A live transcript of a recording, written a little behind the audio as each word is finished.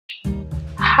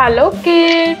Hello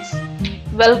kids,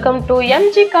 welcome to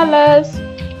MG Colors.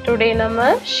 Today நம்ம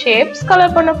shapes color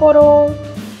பண்ண போறோம்.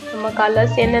 நம்ம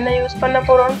colors என்னென்ன யூஸ் பண்ண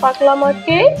போறோம்னு பார்க்கலாமா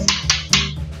kids?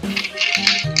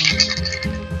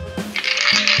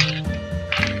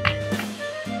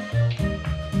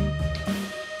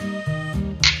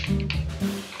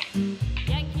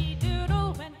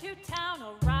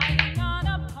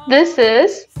 This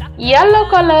is yellow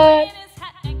color.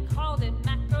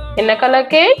 என்ன color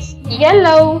kids?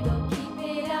 Yellow.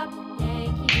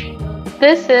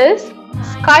 This is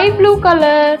sky blue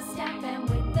color.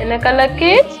 என்ன color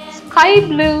kids? Sky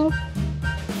blue.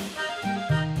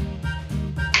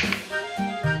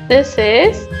 This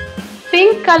is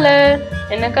pink color.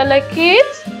 என்ன color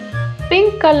kids?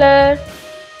 Pink color.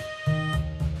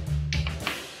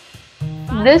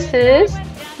 This is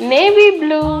navy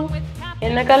blue.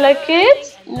 என்ன color kids?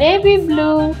 Navy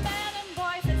blue.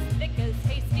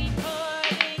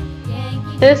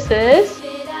 This is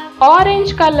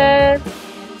orange color.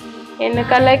 என்ன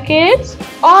color kids?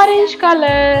 Orange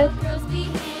color.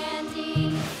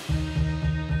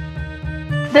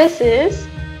 This is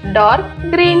dark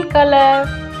green color.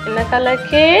 என்ன color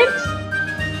kids?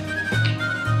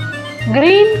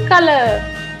 Green color.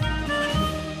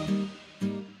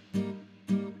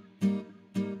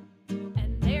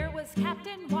 And there was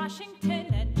Captain Washington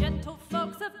and gentle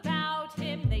folks about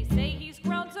him. They say he's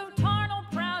grown so tarnal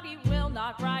proud he will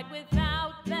not ride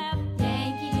without them.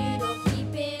 Yankee Doodle,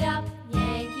 keep it up.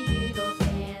 Yankee Doodle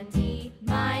dandy.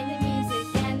 Mind the music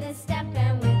and the step,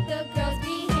 and with the girls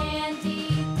be handy.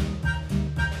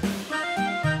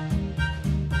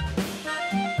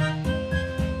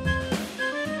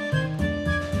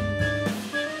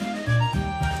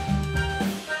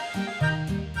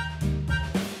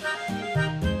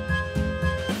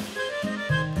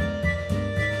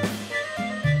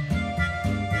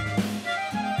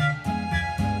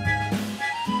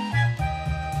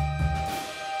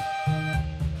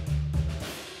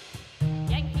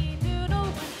 Yankee Doodle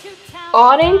went to town.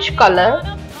 Orange color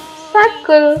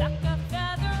circle. Stuck a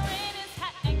feather in his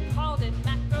hat and called it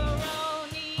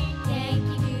macaroni.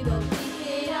 Yankee Doodle, keep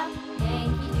it up.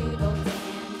 Yankee Doodle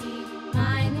dandy.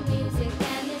 Mind the music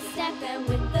and the step, and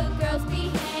with the girls be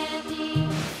handy.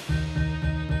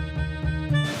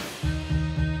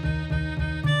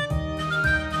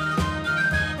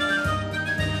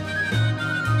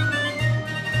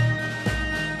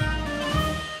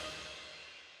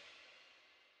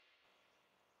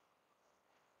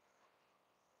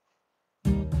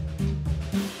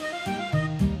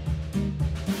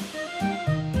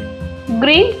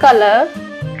 Green color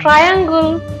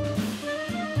triangle.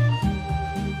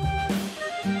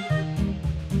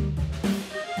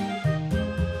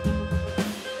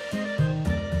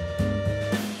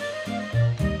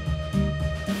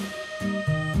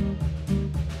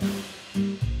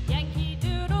 Yankee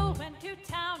Doodle went to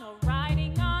town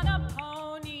riding on a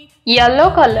pony. Yellow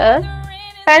color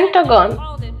pentagon.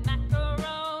 Called it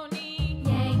macaroni.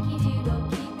 Yankee Doodle,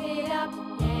 keep it up.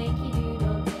 Yankee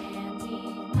Doodle dandy.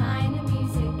 Mind the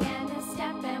music and the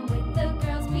step, and with the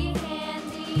girls be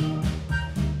handy.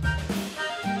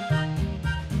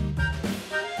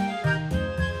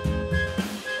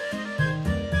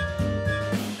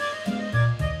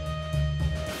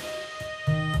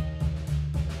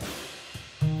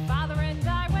 Father and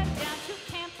I went down to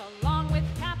camp along with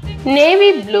Captain.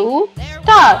 Navy blue There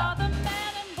star. were all the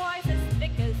men and boys as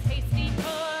thick as hasty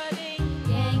pudding.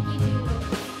 Yankee Doodle,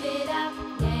 keep it up.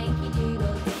 Yankee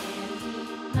Doodle dandy.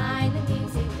 Mind the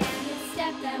music and the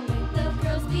step, and with the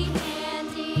girls be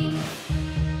handy.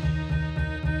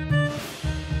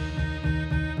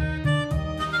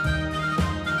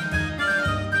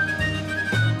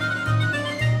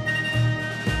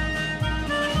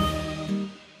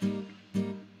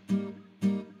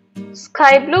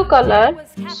 Sky blue color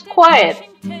square.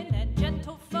 Washington and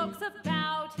gentle folks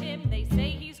about him. They say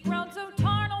he's grown so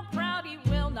tarnal proud he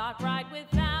will not ride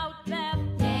without them.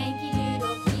 Yankee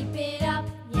Doodle, keep it up.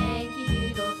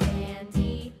 Yankee Doodle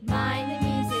dandy. Mind the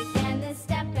music and the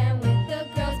step, and with the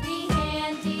girls be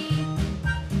handy.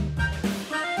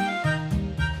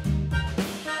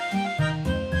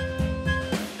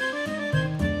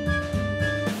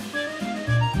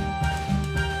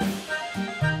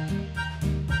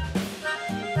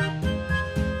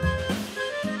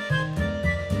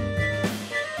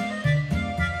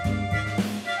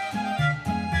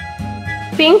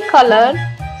 Pink color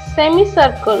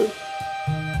semicircle.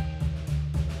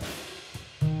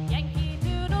 Yankee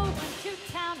Doodle went to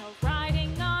town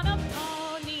riding on a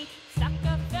pony. Stuck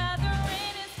a feather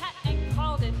in his hat and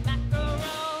called it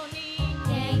macaroni.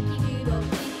 Yankee Doodle,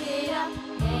 keep it up.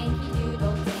 Yankee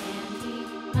Doodle dandy.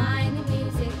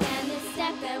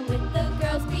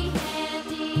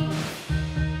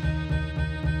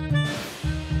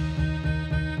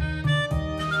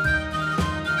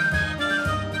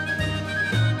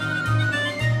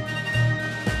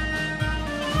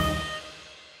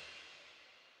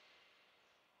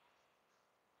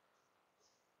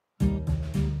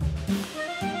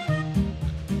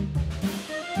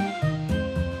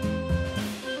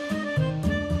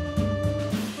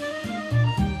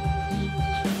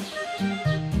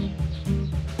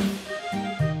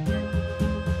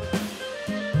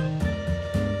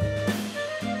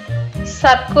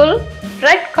 circle,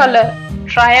 red color,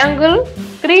 triangle,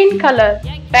 green color,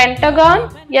 pentagon,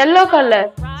 yellow color,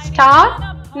 star,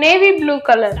 navy blue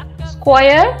color,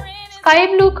 square, sky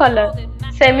blue color,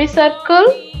 semicircle,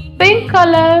 pink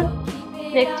color.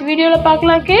 Next video la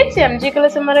paakalam kids. MG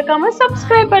Colors மறக்காம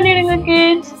subscribe பண்ணிடுங்க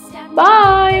kids.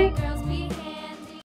 Bye.